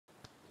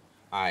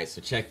Alright,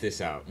 so check this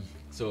out.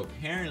 So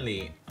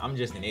apparently, I'm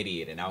just an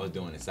idiot and I was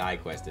doing a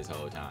side quest this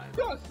whole time.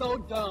 You're so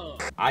dumb.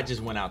 I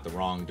just went out the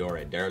wrong door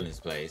at Derlin's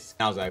place.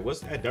 I was like,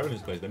 what's that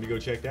Derlin's place? Let me go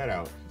check that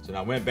out. So then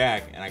I went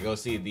back and I go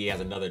see he has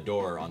another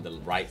door on the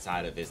right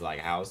side of his like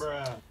house.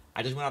 Bruh.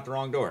 I just went out the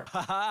wrong door.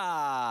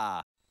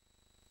 Haha.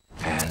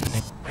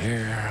 And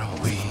here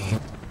we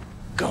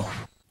go.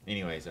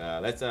 Anyways,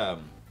 let's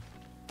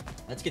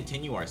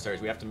continue our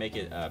search. We have to make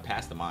it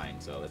past the mine,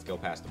 so let's go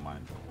past the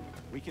mine.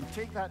 We can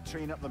take that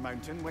train up the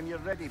mountain when you're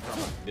ready,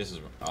 brother.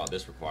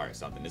 This requires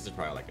something. This is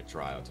probably like a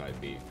trial type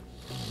beef.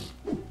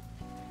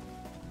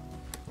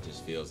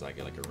 Just feels like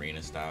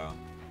arena style.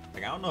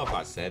 Like I don't know if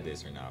I said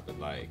this or not, but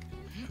like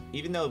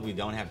even though we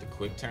don't have the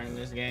quick turn in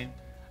this game,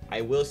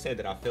 I will say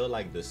that I feel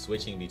like the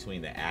switching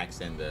between the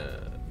axe and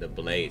the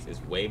blades is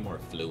way more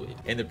fluid.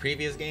 In the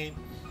previous game,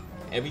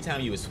 every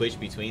time you would switch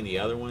between the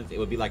other ones, it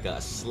would be like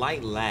a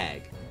slight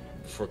lag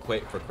for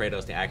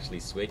Kratos to actually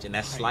switch, and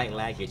that slight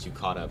lag gets you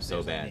caught up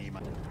so bad. He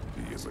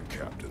is a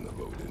captain of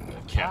Odin.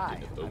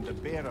 Captain of and the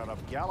Odin. bearer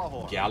of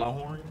Gjallarhorn.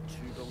 Gjallarhorn?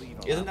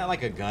 Isn't that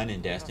like a gun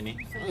in Destiny?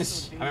 I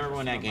remember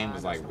when that game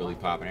was like really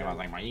popping. Everybody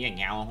was like, "Are you a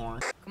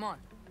Gjallarhorn?" Come on.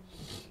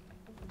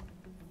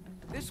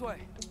 This way.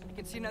 I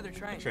can see another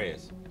train.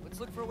 Atreus. Let's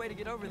look for a way to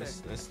get over there.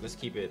 Let's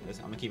keep it.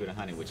 I'm gonna keep it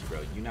 100 with you, bro.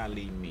 You're not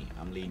leading me.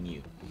 I'm leading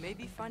you.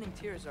 Maybe finding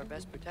TYR is our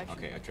best protection.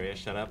 Okay, Atreus,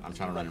 shut up. I'm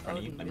trying to run in front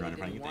of you. Let me run in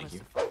front of you. Thank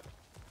you.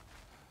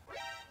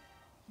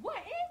 What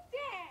is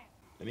that?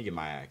 Let me get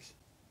my axe.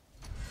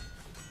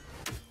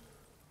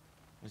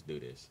 Let's do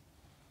this.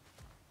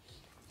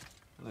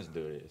 Let's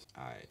do this.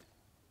 All right.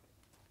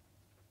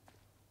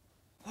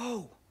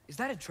 Whoa! Is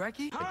that a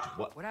Trekkie?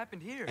 What? What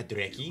happened here? A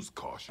Trekkie? Use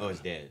caution. Oh,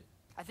 it's dead.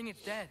 I think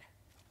it's dead.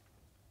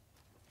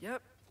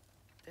 Yep.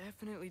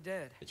 Definitely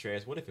dead.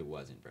 Atreus, what if it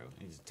wasn't, bro?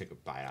 It just took a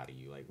bite out of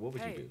you. Like, what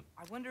would you do?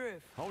 I wonder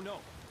if... Oh no.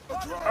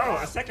 Oh,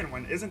 a second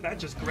one. Isn't that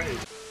just great?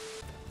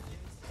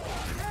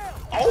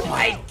 Oh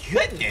my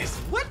goodness!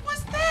 What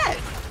was that?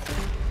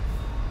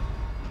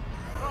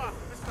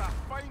 This is a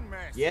fine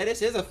mess. Yeah,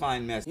 this is a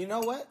fine mess. You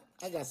know what?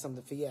 I got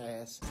something for your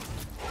ass.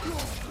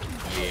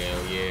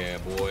 Yeah,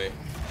 boy.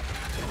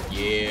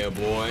 Yeah,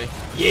 boy.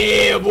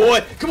 Yeah,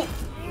 boy. Come on.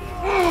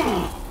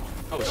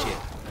 Oh shit.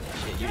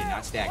 Shit, you did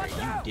not stagger.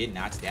 You did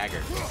not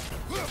stagger.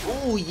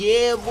 Oh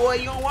yeah, boy.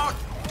 You don't want.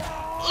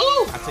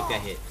 Ooh! I took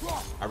that hit.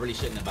 I really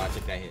shouldn't have, but I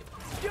took that hit.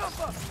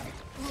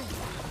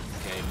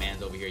 Okay,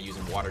 man's over here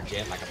using water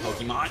jet like a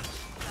Pokemon.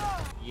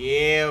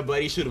 Yeah,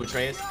 buddy. Shoot him,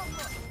 Atreus.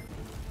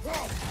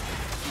 Nah.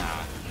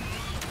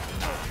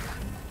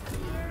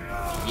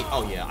 Yeah,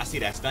 oh yeah, I see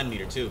that stun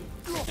meter too.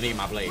 Let me get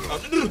my blade. Oh,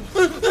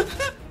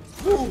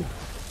 ooh,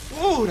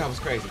 ooh, that was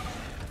crazy.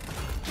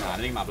 Nah, let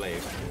me get my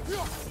blade.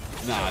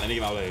 Nah, let me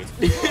get my blade.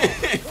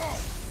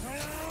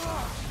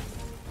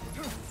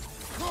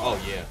 Oh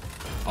yeah.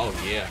 Oh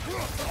yeah.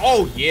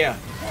 Oh yeah.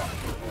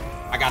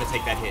 I gotta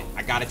take that hit.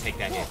 I gotta take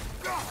that hit.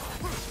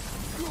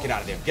 Get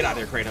out of there. Get out of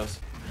there, Kratos.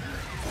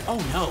 Oh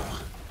no.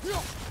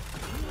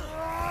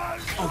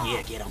 Oh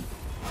yeah, get him.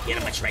 Get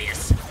him,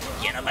 Atreus.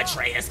 Get him,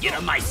 Atreus. Get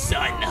him, my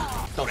son.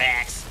 Throw the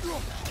axe.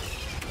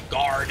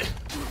 Guard.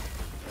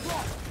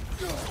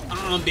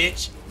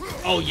 Bitch.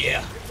 Oh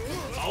yeah.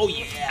 Oh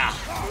yeah.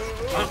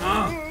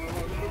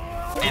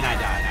 And I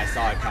died. I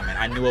saw it coming.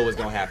 I knew what was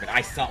gonna happen.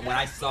 When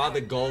I saw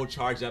the gold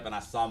charge up and I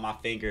saw my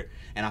finger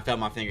and I felt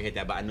my finger hit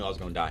that, but I knew I was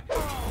gonna die.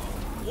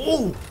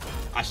 Ooh!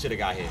 I should have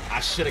got hit. I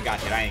should have got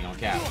hit. I ain't gonna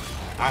cap.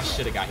 I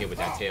should have got hit with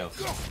that tail.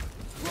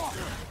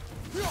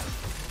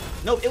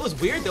 No, it was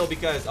weird though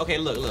because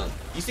look.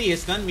 You see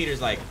his stun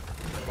meter's like,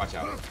 watch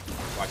out.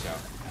 Watch out.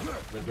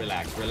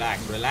 Relax.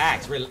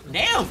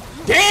 Damn!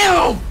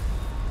 Damn!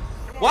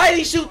 Why did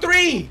he shoot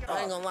 3?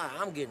 I ain't gonna lie,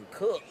 I'm getting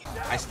cooked.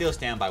 I still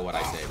stand by what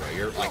I say, bro.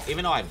 You're like,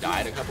 even though I've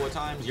died a couple of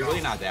times, you're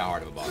really not that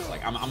hard of a boss.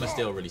 Like, I'm gonna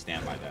still really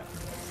stand by that.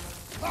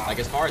 Like,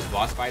 as far as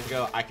boss fights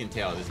go, I can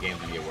tell this game's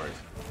gonna get worse.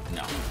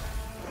 No.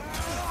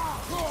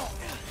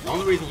 The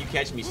only reason you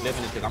catch me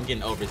slipping is because I'm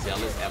getting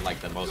overzealous at like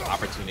the most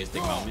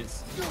opportunistic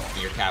moments,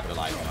 and you're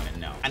capitalizing on it.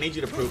 No. I need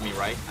you to prove me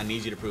right. I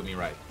need you to prove me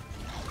right.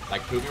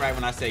 Like, prove me right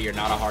when I say you're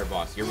not a hard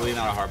boss. You're really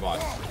not a hard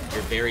boss.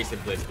 You're very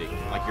simplistic.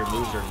 Like, your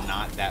moves are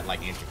not that,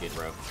 like, intricate,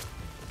 bro.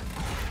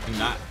 Do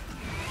not.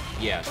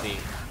 Yeah, see.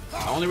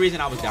 The only reason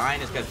I was dying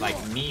is because, like,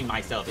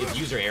 myself, it's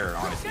user error,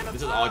 honestly.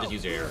 This is all just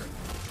user error.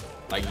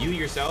 Like, you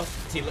yourself.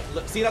 See,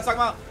 look, see what I'm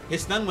talking about?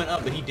 His stun went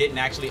up, but he didn't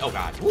actually. Oh,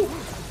 God. Woo.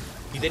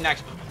 He didn't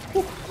actually.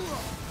 Woo.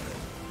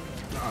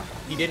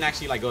 He didn't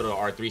actually, like, go to the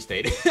R3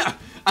 state.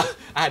 I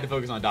had to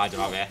focus on dodging,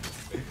 my bad.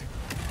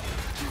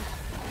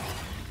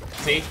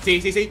 See?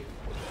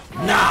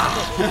 Nah!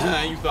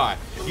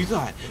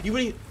 You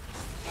really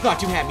thought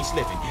you had me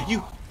slipping.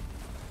 You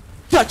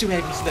thought you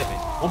had me slipping.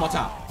 One more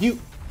time. You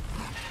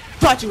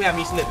thought you had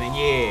me slipping,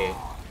 yeah.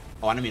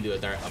 Oh, I didn't mean to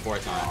do a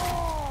fourth time.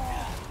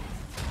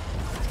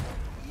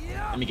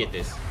 Let me get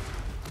this.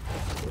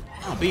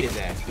 Oh, beat his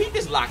ass. Beat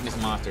this Loch Ness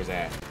monster's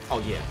ass. Oh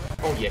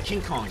yeah.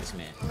 King Kong this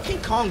man.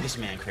 King Kong this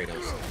man,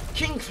 Kratos.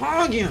 King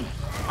Kong him.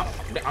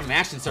 I'm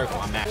mashing circle.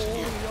 I'm mashing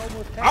here.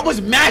 I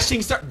was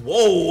mashing circle.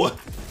 Whoa.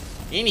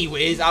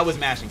 Anyways, I was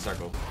mashing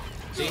circle.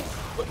 See?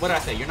 What did I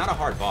say? You're not a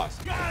hard boss.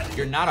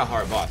 You're not a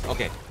hard boss.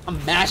 Okay,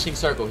 I'm mashing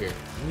circle here.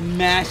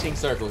 Mashing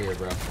circle here,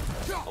 bro.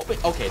 Open.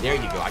 Okay, there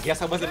you go. I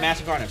guess I wasn't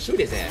mashing hard enough. Shoot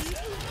his ass.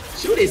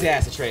 Shoot his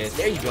ass, Atreus.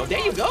 There you go. There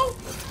you go.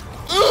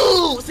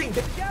 Ooh! See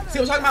what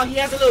I'm talking about? He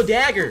has a little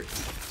dagger.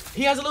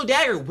 He has a little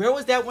dagger. Where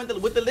was that one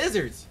with the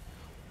lizards?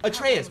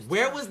 Atreus,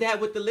 where was that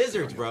with the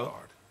lizards, bro?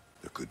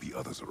 There could be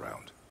others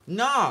around.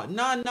 Nah.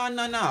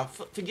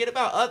 Forget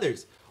about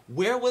others.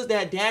 Where was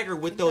that dagger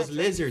with those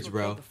lizards,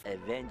 bro?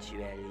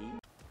 Eventually.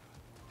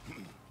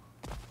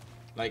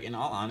 Like, in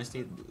all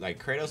honesty,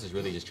 like, Kratos is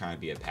really just trying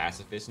to be a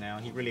pacifist now.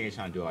 He really ain't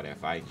trying to do all that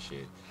fighting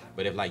shit.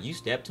 But if, like, you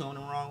step to him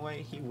the wrong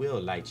way, he will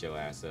light your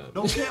ass up.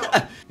 No kill.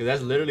 Because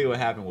that's literally what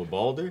happened with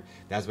Boulder.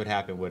 That's what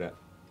happened with a...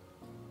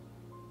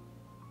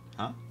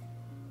 Huh?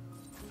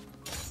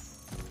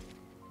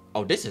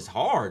 Oh, this is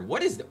hard.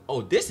 What is...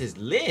 Oh, this is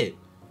lit.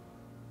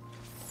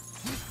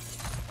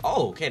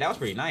 Oh, okay, that was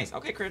pretty nice.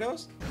 Okay,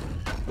 Kratos.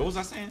 What was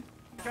I saying?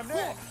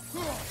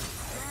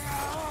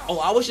 Oh,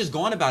 I was just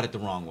going about it the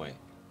wrong way.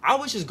 I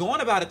was just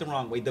going about it the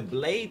wrong way. The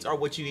blades are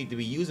what you need to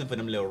be using for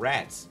them little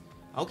rats.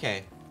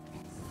 Okay.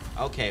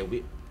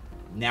 Okay,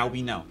 now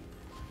we know.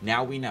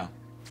 Now we know.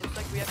 Looks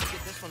like we have to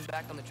get this one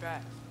back on the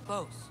track.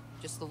 Close.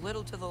 Just a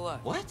little to the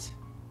left. What?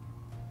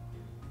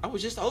 I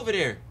was just over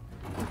there.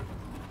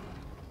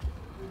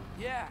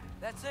 Yeah,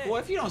 that's it. Boy,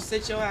 if you don't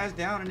sit your ass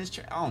down in this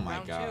track. Oh my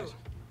Round gosh. 2.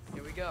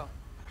 Here we go.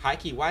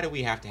 Hikey, why do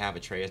we have to have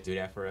Atreus do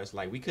that for us?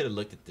 Like, we could have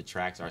looked at the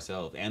tracks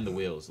ourselves and the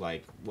wheels.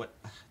 Like, what?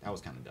 That was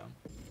kind of dumb.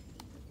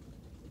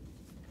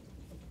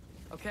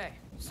 Okay,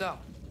 so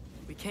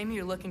we came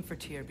here looking for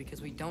Tyr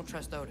because we don't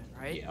trust Odin,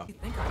 right? Yeah. If you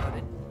think about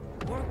it,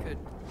 or could.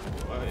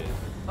 What is?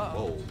 Uh-oh.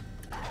 Whoa.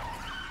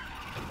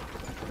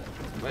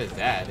 What is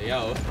that?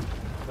 Yo,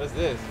 what's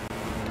this?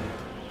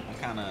 I'm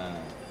kind of.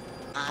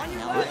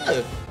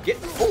 Get.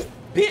 Oh,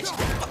 bitch.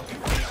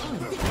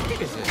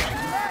 What is this?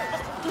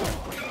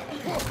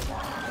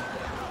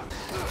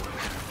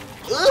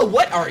 Ugh,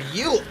 what are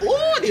you?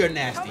 Ooh, you're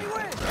nasty.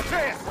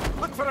 Atreus,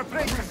 look for a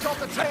break to stop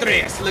the train.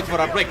 Atreus, look for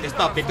a break to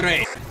stop the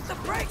train. The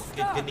brakes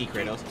stop! Good knee,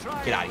 Kratos.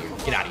 Get out of here.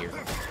 Get out of here.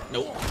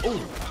 Nope.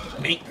 Ooh,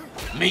 mate.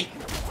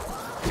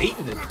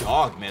 Beating the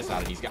dog mess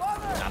out of these guys.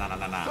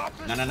 Nah.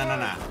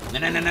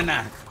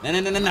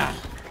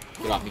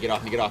 Get off me, get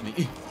off me, get off me. I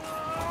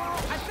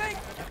think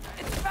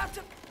it's about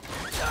to.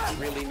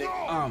 Really, Nick?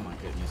 Oh my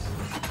goodness.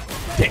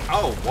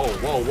 Oh,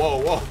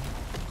 whoa.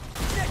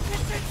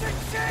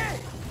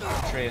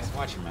 Atreus,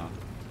 watch your mouth.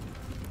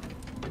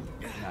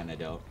 You're not an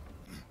adult.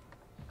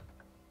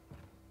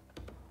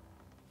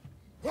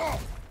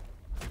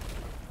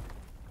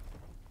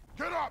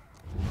 Get up!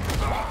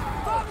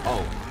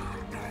 Oh.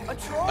 A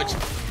troll?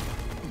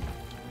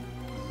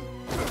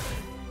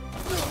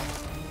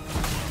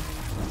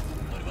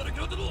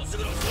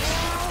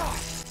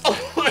 Oh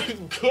my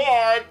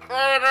god!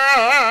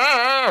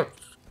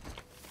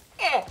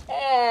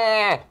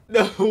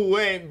 No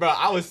way, bro.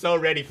 I was so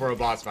ready for a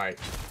boss fight.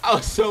 I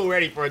was so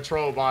ready for a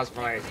troll boss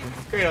fight.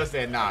 Kratos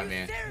said, nah,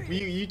 man.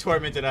 You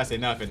tormented us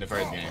enough in the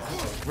first game.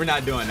 We're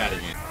not doing that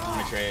again. Come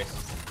on, Atreus.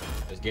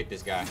 Let's get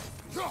this guy.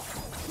 You're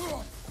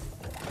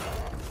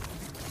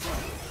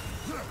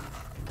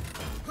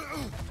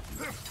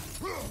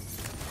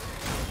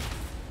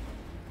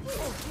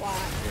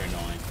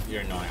annoying.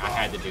 You're annoying. I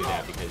had to do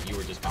that because you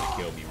were just gonna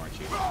kill me, weren't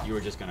you? You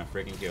were just gonna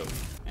freaking kill me.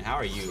 And how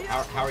are you?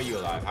 How are you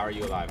alive? How are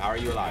you alive? How are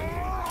you alive?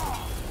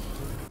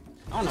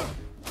 I don't know.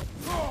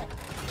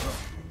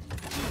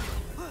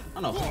 I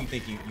don't know who you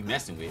think you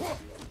messing with.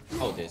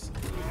 Hold this.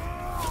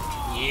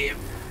 Yeah.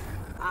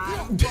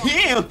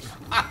 Damn!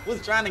 I was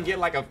trying to get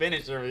like a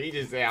finisher, but he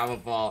just said I'm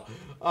gonna fall.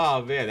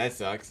 Oh man, that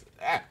sucks.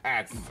 That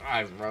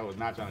sucks, bro. I was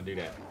not trying to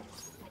do that.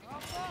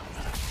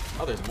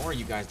 Oh, there's more of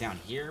you guys down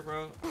here,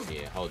 bro.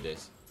 Yeah, hold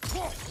this.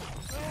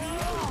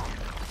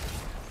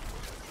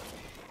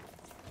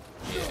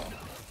 Yeah.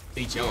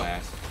 Beat your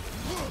ass.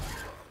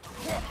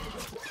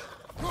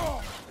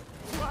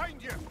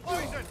 Behind you!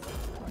 Poison!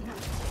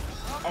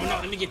 Oh no,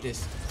 let me get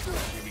this.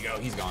 Here we go,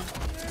 he's gone.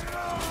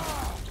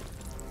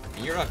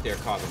 And you're up there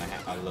causing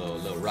a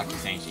little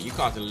ruckus, ain't you? You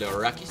causing a little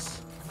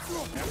ruckus?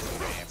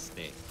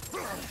 Stick.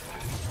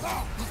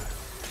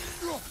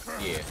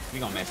 Yeah, we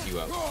gonna mess you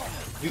up.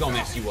 We gonna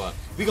mess you up.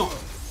 We gonna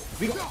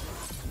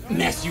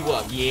mess you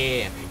up.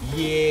 Yeah.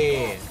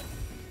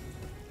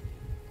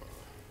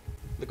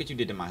 Look what you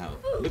did to my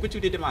health. Look what you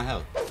did to my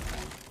health.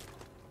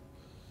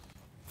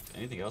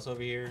 Anything else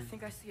over here? I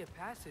think I see a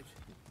passage.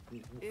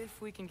 If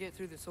we can get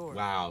through the sword.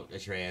 Wow,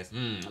 Atreus.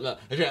 Look,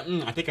 Atreus,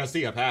 I think I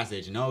see a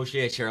passage. No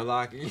shit,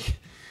 Sherlock.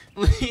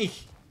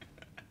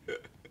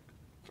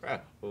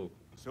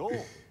 So,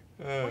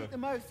 quite the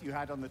mouth you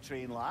had on the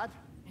train, lad.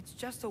 It's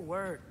just a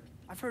word.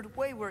 I've heard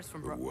way worse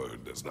from The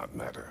word does not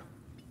matter.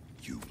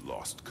 You've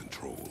lost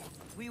control.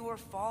 We were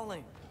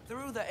falling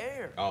through the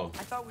air. Oh.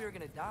 I thought we were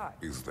gonna die.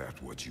 Is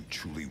that what you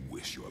truly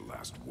wish your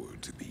last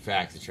word to be?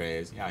 Facts,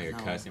 Atreus. You out here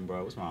cussing,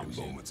 bro. What's wrong In with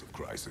you? moments of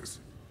crisis,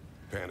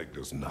 panic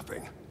does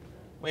nothing.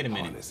 Wait a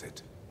minute. Harness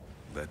it.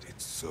 Let it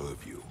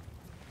serve you.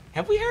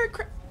 Have we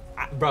heard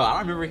Bro, I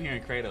don't remember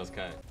hearing Kratos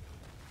cut.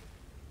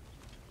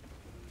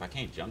 If I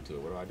can't jump to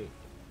it, what do I do?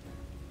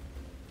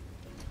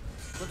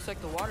 Looks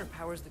like the water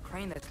powers the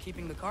crane that's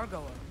keeping the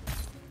cargo up.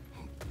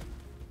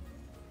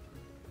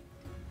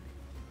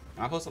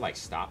 Am I supposed to like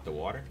stop the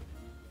water?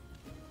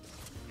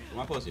 What am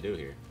I supposed to do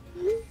here?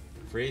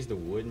 Freeze the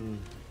wooden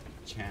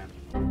channel.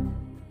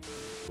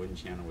 Wooden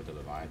channel with the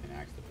Leviathan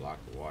axe to block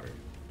the water.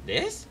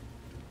 This?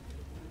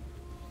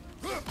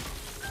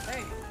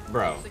 Hey,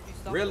 Bro, looks like you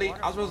stopped really? the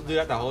water I was supposed to do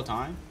that the whole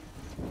time?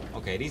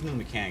 Okay, these new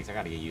mechanics, I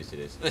gotta get used to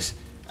this.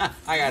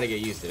 I gotta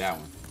get used to that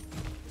one.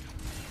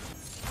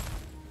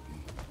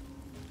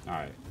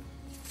 Alright.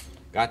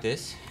 Got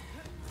this.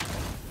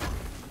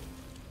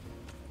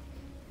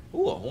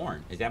 Ooh, a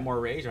horn. Is that more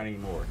rage or I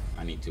need more?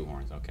 I need 2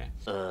 horns, okay.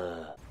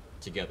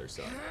 Together,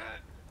 so.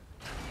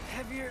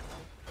 Heavier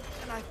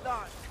than I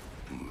thought.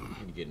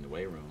 Need to get in the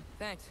weight room.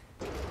 Thanks.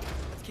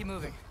 Let's keep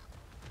moving.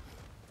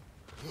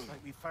 Looks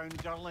like we found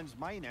Durlin's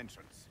mine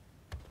entrance.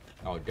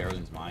 Oh,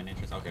 Darlin's mine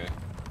entrance? Okay.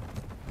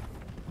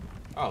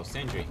 Oh,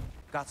 Sindri.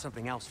 Got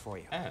something else for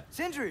you.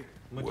 Sindri!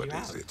 What do What you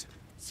have? is it?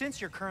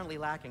 Since you're currently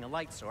lacking a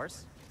light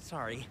source,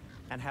 sorry,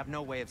 and have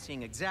no way of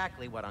seeing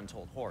exactly what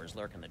untold horrors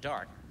lurk in the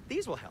dark,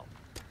 these will help.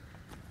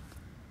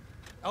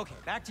 Okay,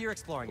 back to your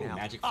exploring Ooh, now.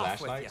 magic Off with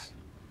flashlights?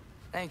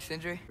 Thanks,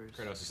 Sindri.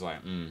 Kratos is like,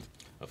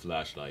 a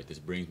flashlight. This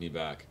brings me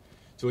back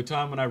to a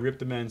time when I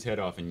ripped a man's head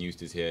off and used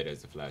his head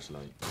as a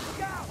flashlight.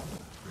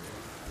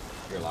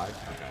 You're alive?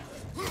 Okay.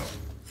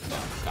 No,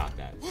 stop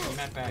that. Give me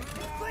that back.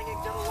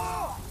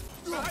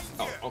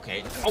 Oh,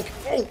 okay. Okay.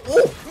 Oh,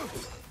 oh!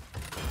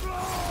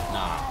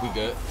 Nah, we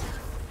good.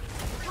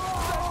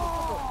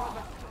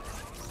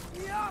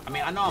 I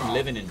mean, I know I'm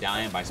living and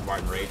dying by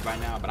Spartan Rage by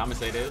now, but I'm gonna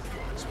say this.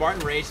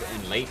 Spartan Rage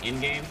in late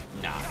in-game,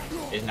 nah,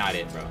 it's not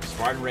it, bro.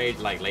 Spartan Rage,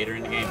 like, later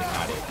in the game, is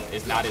not it.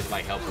 It's not as,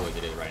 like, helpful as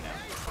it is right now.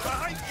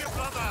 Behind you,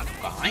 brother!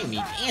 Behind me?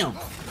 Damn.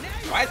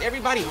 Why is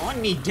everybody on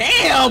me?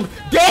 Damn!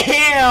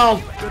 Damn!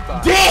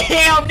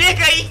 Damn,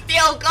 nigga, he's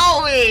still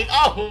going!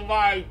 Oh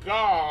my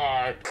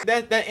god.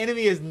 That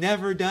enemy has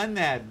never done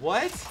that.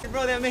 What?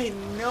 Bro, that made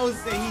no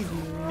sense. He's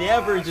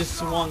never just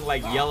swung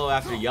like yellow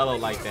after yellow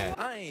like that.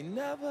 I ain't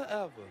never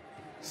ever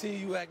seen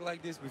you act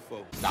like this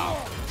before.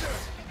 Stop.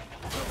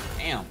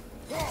 Damn.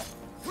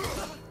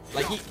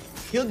 Like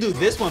he'll do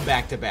this one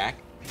back to back,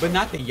 but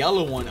not the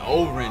yellow one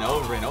over and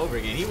over and over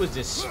again. He was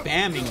just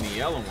spamming the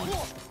yellow one.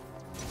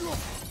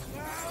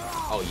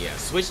 Oh yeah,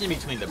 switching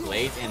between the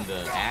blades and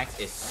the axe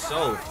is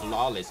so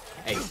flawless.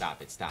 Hey,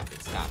 stop it, stop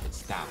it, stop it,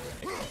 stop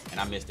it. And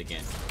I missed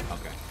again.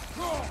 Okay.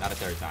 Not a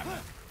third time now.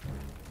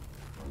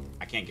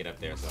 I can't get up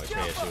there, so I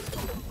try to shoot.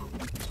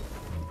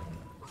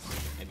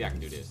 Maybe I can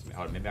do this.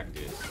 Hold on, maybe I can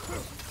do this.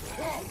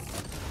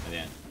 And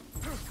then,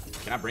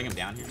 can I bring him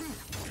down here?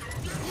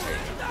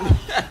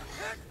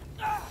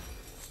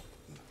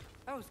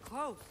 That was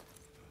close.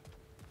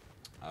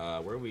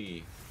 Where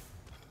we?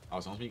 Oh,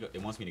 so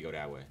it wants me to go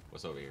that way.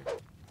 What's over here?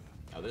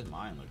 Oh, this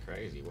mine look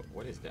crazy.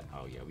 What is that?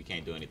 Oh yeah, we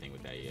can't do anything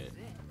with that yet.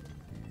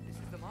 This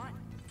is the mine.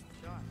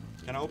 Shot.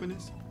 Can I open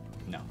this?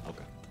 No.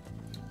 Okay.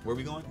 Where are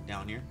we going?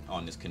 Down here? Oh,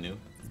 on this canoe.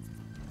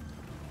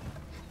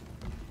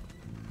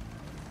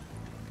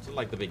 It's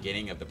like the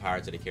beginning of the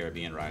Pirates of the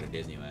Caribbean ride at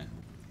Disneyland.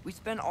 We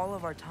spend all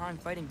of our time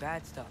fighting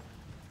bad stuff.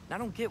 And I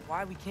don't get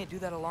why we can't do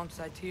that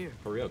alongside Tyr.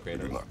 For real, I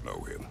do Kratos. not know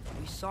him.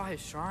 We saw his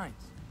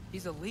shrines.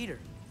 He's a leader.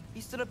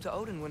 He stood up to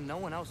Odin when no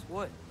one else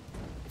would.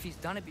 If he's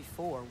done it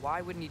before, why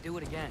wouldn't he do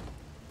it again?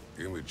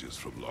 Images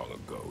from long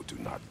ago do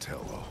not tell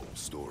a whole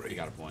story. You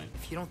got a point.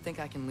 If you don't think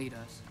I can lead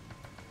us,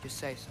 just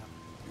say so.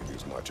 It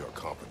is not your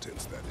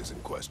competence that is in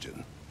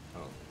question.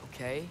 Oh.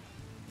 Okay?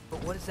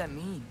 But what does that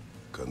mean?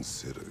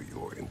 Consider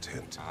your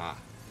intent. Ah.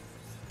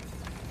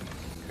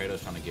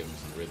 Kratos trying to give him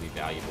some really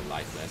valuable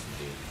life lessons,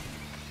 dude.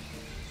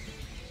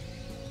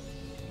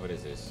 What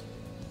is this?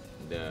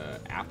 The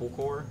apple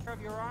core?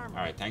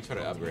 Alright, thanks for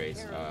the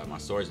upgrades. My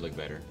swords look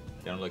better.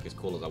 They don't look as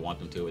cool as I want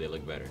them to, but they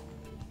look better.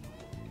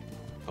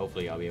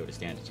 Hopefully I'll be able to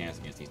stand a chance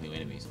against these new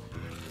enemies.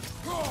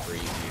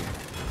 Freeze you.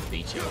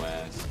 Beat your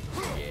ass.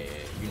 Yeah,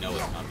 you know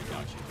it's coming,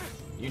 don't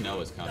you? You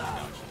know it's coming,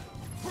 don't you?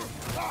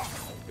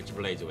 Put your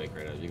blades away,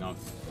 Kratos. You gonna...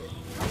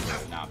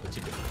 Nah, put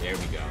your... There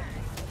we go.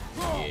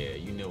 Yeah,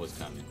 you knew what's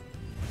coming.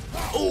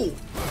 Ooh!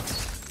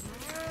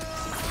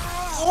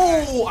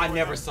 Ooh! I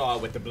never saw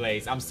it with the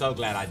blades. I'm so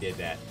glad I did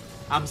that.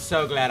 I'm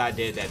so glad I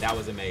did that. That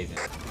was amazing.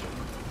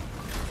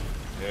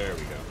 There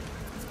we go.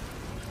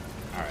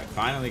 Alright,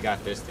 finally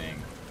got this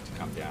thing to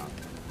come down.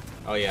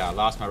 Oh yeah, I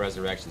lost my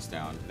resurrection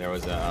stone. There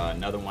was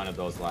another one of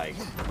those like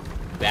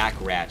back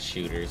rat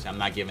shooters. I'm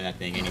not giving that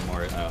thing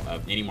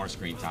any more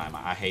screen time.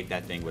 I hate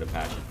that thing with a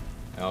passion.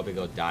 I hope it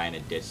go die in a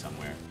ditch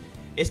somewhere.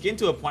 It's getting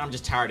to a point I'm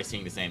just tired of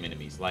seeing the same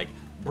enemies. Like,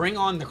 bring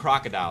on the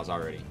crocodiles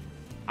already.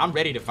 I'm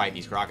ready to fight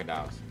these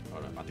crocodiles.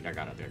 Hold on, I think I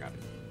got it. I got it.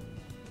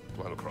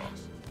 Plot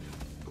across.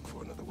 Look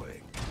for another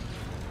way.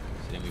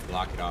 So then we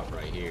block it off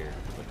right here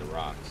with the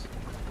rocks.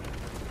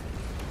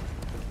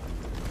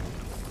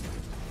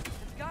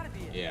 It's gotta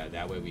be it. Yeah,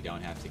 that way we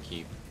don't have to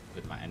keep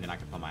with and then I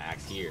can put my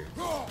axe here.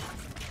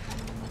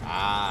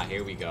 Ah,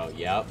 here we go.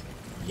 Yup.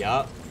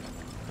 Yup.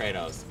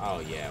 Kratos. Oh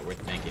yeah, we're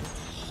thinking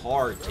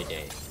hard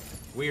today.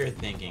 We're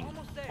thinking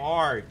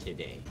hard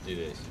today. Do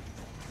this.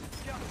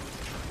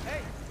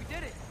 Hey, we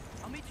did it.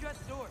 I'll meet you at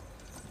the door.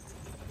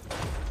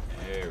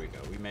 There we go.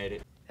 We made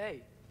it.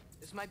 Hey,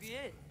 this might be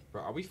it.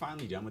 Bro, are we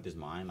finally done with this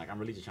mine? Like, I'm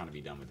really just trying to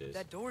be done with this.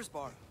 That door's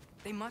barred.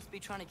 They must be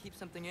trying to keep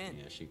something in.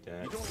 Yeah, shoot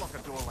that. You don't lock a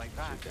door like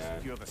that. Shoot that.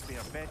 If you have a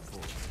spare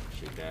bedpost.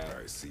 Shoot that.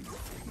 I see what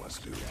we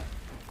must do.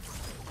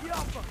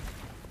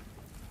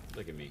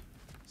 Look at me.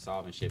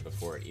 Solving shit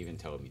before it even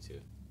told me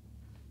to.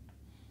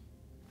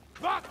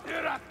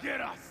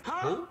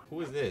 Who?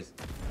 Who is this?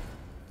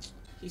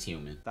 He's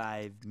human.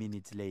 5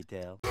 minutes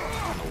later.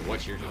 I don't know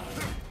what you're doing.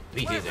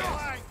 Beat his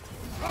ass.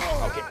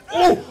 Okay.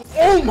 Oh!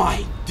 Oh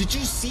my! Did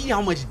you see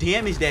how much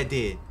damage that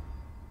did?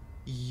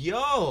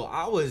 Yo,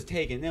 I was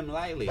taking them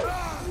lightly.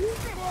 Yeah,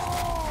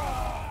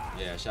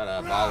 shut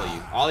up, all of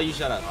you. All of you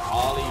shut up.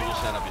 All of you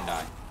just shut up and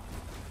die.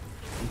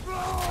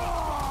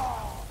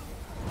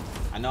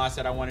 I know I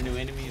said I wanted new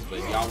enemies, but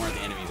y'all weren't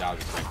the enemies I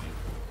was expecting.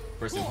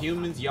 For some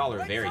humans, y'all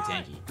are very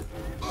tanky.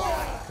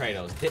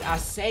 Kratos, did I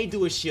say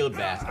do a shield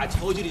bash? I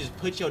told you to just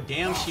put your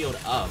damn shield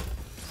up.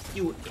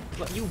 You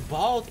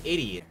bald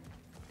idiot.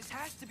 This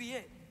has to be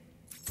it.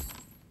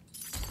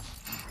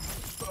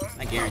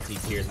 I guarantee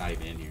Tyr's not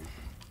even in here.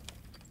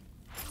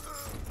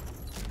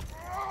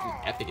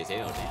 Epic as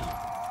hell, damn.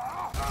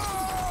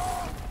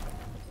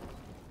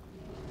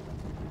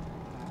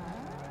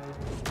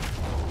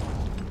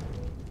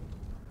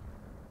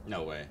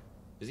 No way.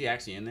 Is he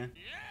actually in there?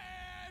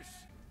 Yes!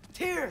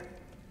 Tyr!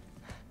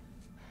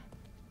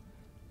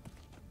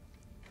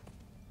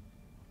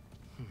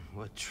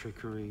 What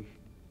trickery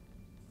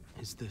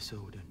is this,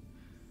 Odin?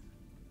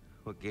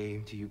 What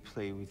game do you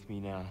play with me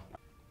now?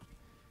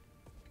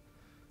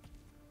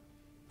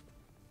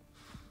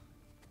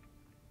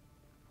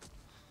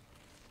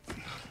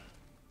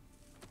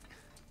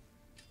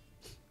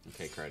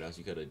 Okay, Kratos,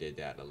 you could have did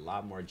that a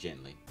lot more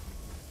gently.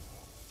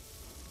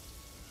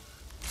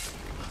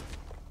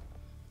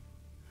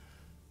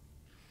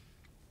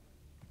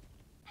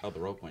 Oh, the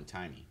rope went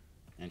tiny.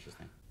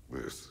 Interesting.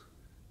 This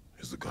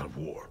is the god of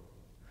war.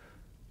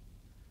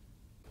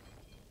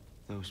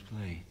 Those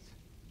blades.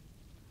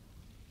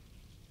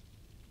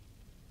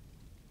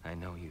 I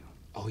know you.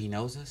 Oh, he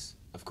knows us?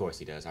 Of course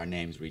he does. Our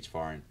names reach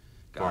far and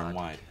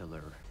wide.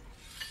 Killer.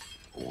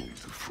 Only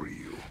to free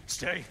you.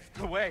 Stay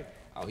away.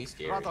 Oh, he's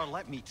scary. Brother,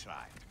 let me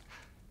try.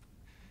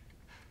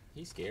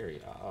 He's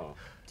scary. Oh,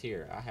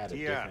 Tyr. I had a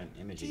Tyr. different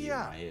image of you in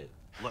my head.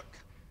 Look,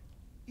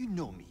 you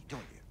know me,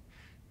 don't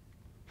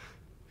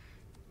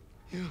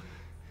you?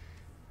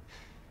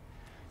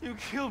 You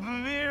killed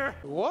Mimir.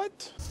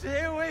 What?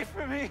 Stay away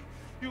from me,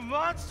 you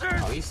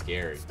monsters. Oh, he's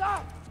scary.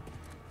 Stop!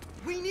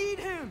 We need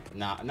him!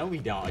 Nah, no we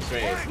don't,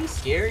 Atreus. He's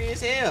scary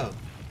as hell.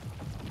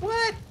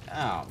 What?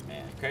 Oh,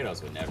 man.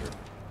 Kratos would never.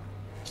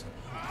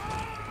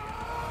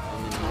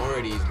 I'm in more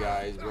of these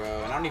guys, bro.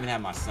 And I don't even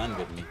have my son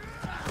with me.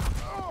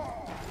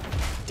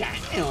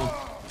 Damn!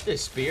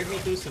 Just speared me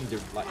through some...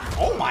 like,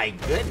 oh, my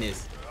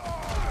goodness.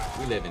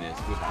 We live in this.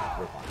 We're fine.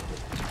 We're fine. We're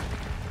fine.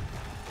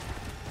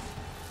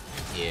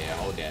 Yeah,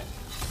 hold that.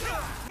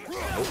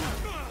 Nope.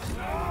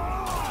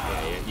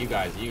 Yeah, you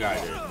guys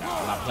are... No,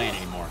 I'm not playing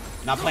anymore.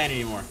 Not playing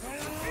anymore.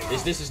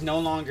 This is no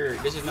longer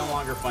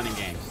fun and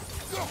games.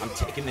 I'm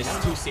taking this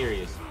too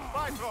serious.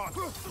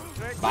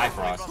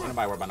 Bifrost. Ain't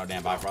nobody worry about no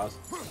damn Bifrost.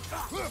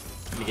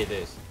 Let me get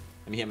this.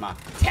 Let me hit my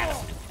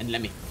talisman and let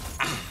me.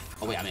 Ah!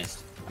 Oh wait, I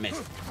missed. We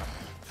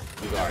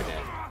guard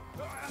that.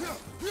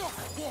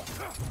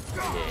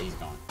 Yeah, he's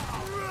gone.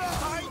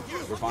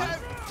 We're fine.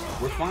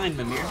 We're fine,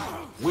 Mimir.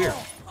 We're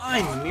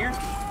fine, Mimir.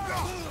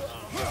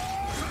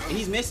 And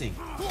he's missing.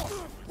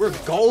 We're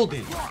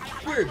golden.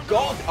 We're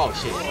golden. Oh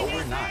shit. No,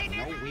 we're not.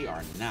 No, we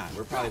are not.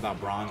 We're probably about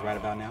bronze right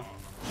about now.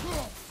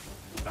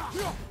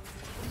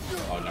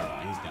 Oh, never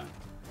mind. He's done.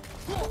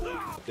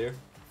 Up there.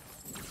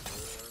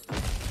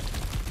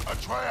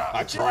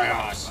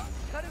 Atreus.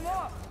 Cut him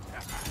off!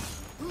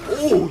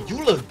 Oh,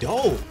 you look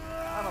dope.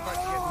 I'm about to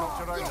get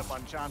knocked around a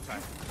bunch, aren't I?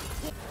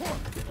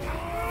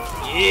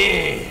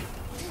 Yeah.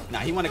 Nah,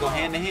 he want to go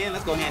hand to hand?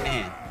 Let's go hand to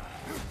hand.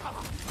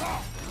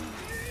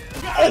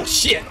 Oh,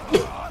 shit.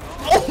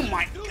 Oh,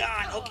 my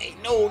God. Okay,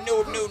 no.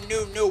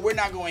 We're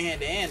not going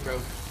hand to hand,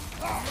 bro.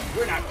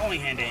 We're not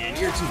going hand to hand.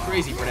 You're too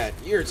crazy for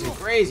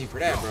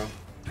that. Bro.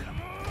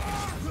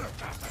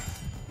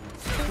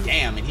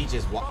 Damn, and he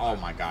just... oh,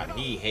 my God.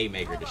 He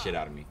haymakered the shit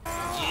out of me.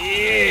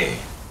 Yeah.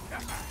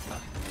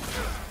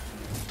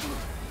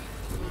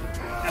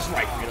 That's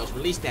right, Kratos.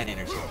 Release that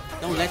energy.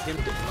 Don't let them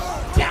go.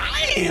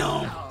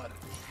 Damn!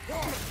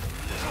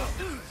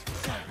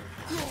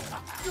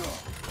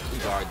 We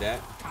guard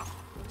that.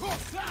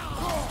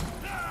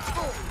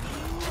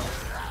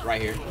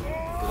 Right here.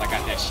 Because I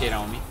got that shit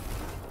on me.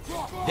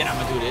 Then I'm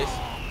going to do this.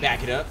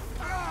 Back it up.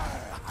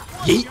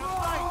 Yeet!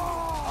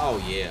 Oh,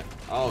 yeah.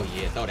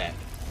 Throw that.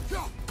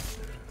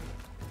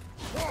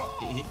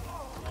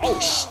 Oh,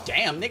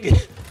 damn,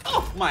 nigga.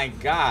 Oh, my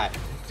God.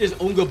 Just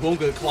Oonga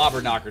Boonga clobber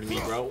knockered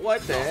me, bro.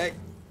 What the heck?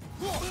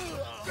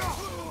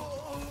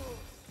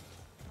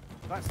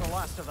 That's the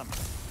last of them.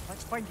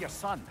 Let's find your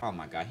son. Oh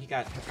my God, he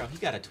got a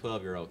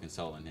 12-year-old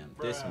consoling him.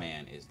 This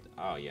man is,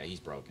 oh yeah,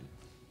 he's broken.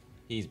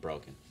 He's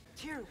broken.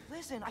 Tyr,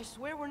 listen, I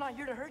swear we're not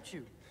here to hurt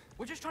you.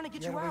 We're just trying to get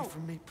Get you away out.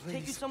 from me, Take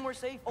you please. somewhere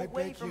safe, I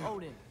away beg from you.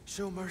 Odin.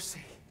 Show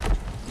mercy.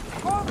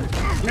 Father!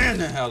 Man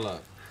the hell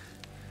up.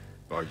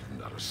 Are you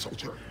not a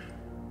soldier?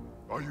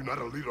 Are you not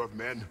a leader of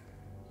men?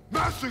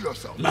 Master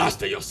yourself!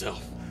 Master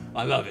yourself.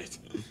 I love it.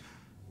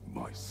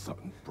 My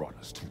son brought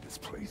us to this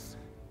place.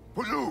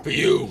 For you! For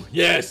you,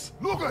 yes.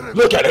 Look at him!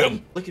 Look at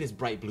him. Look at his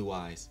bright blue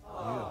eyes.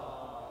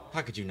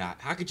 How could you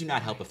not? How could you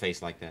not help a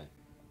face like that?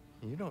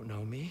 You don't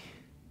know me.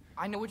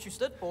 I know what you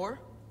stood for.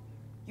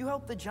 You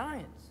helped the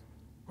giants.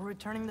 We're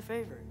returning the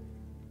favor.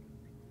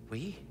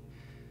 We?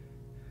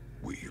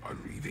 We are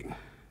leaving.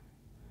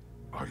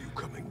 Are you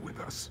coming with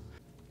us?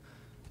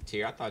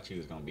 Tyr, I thought you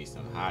was gonna be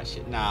some hot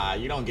shit. Nah,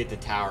 you don't get to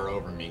tower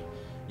over me.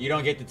 You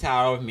don't get to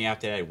tower over me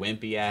after that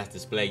wimpy ass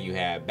display you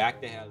had.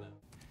 Back the hell up.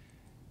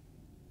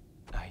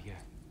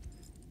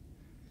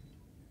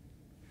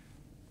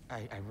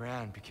 I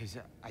ran because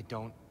I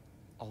don't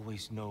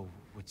always know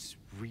what's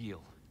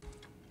real.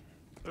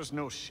 There's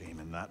no shame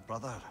in that,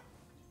 brother.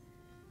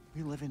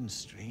 We live in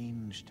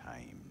strange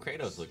times.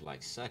 Kratos looked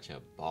like such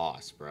a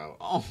boss, bro.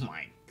 Oh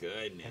my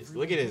goodness.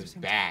 Look at his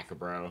back,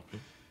 bro.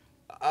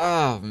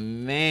 Oh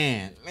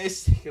man.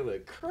 This nigga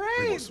look We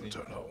must crazy.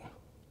 return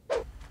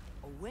home.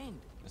 A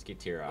wind. Let's get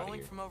Tyr out of Blowing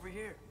here. from over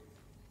here.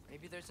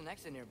 Maybe there's an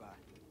exit nearby.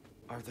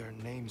 Are there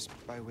names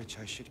by which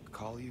I should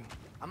call you?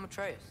 I'm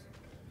Atreus.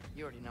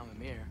 You already know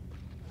Mimir.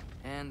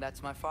 And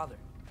that's my father,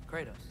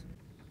 Kratos.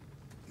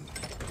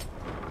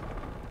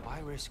 Why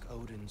risk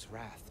Odin's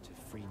wrath to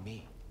free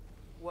me?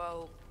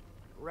 Well,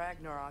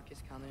 Ragnarok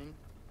is coming.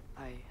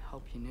 I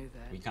hope you knew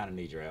that. We kind of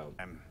need your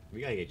help. We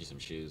gotta get you some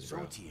shoes, So,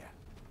 bro. Tyr,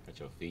 Got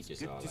your feet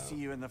just good all to out. see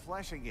you in the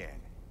flesh again.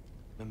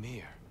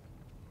 Mimir,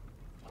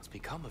 what's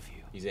become of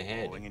you? He's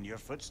ahead. Following in your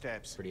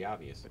footsteps. Pretty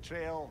obvious.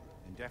 Betrayal,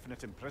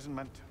 indefinite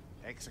imprisonment,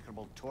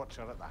 execrable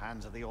torture at the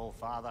hands of the All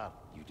Father.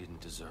 You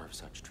didn't deserve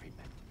such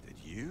treatment. Did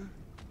you?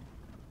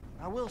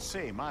 I will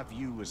say, my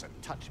view was a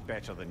touch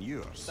better than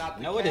yours.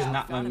 No, it is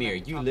not Mimir.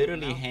 You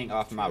literally hang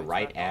off my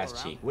right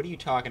ass cheek. What are you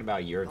talking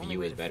about? Your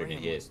view is better than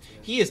his.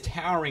 He is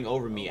towering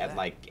over me at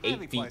like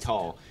 8 feet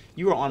tall.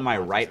 You are on my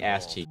right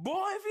ass cheek.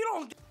 Boy, if you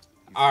don't...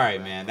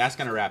 Alright, man. That's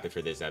gonna wrap it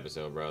for this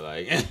episode, bro.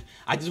 Like,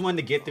 I just wanted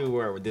to get through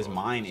where this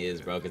mine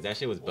is, bro, because that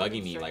shit was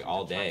bugging me like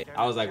all day.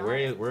 I was like,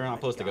 where am I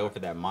supposed to go for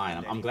that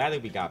mine? I'm glad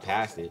that we got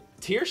past it.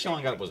 Tyr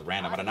showing up was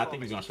random. I did not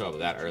think he was gonna show up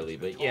that early.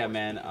 But yeah,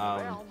 man.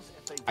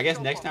 I guess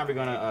next time we're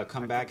gonna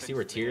come back, see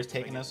where Tyr's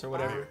taking us or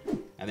whatever,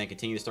 and then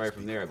continue the story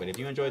from there. But if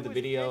you enjoyed the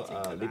video,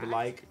 leave a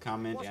like,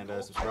 comment, and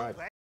subscribe.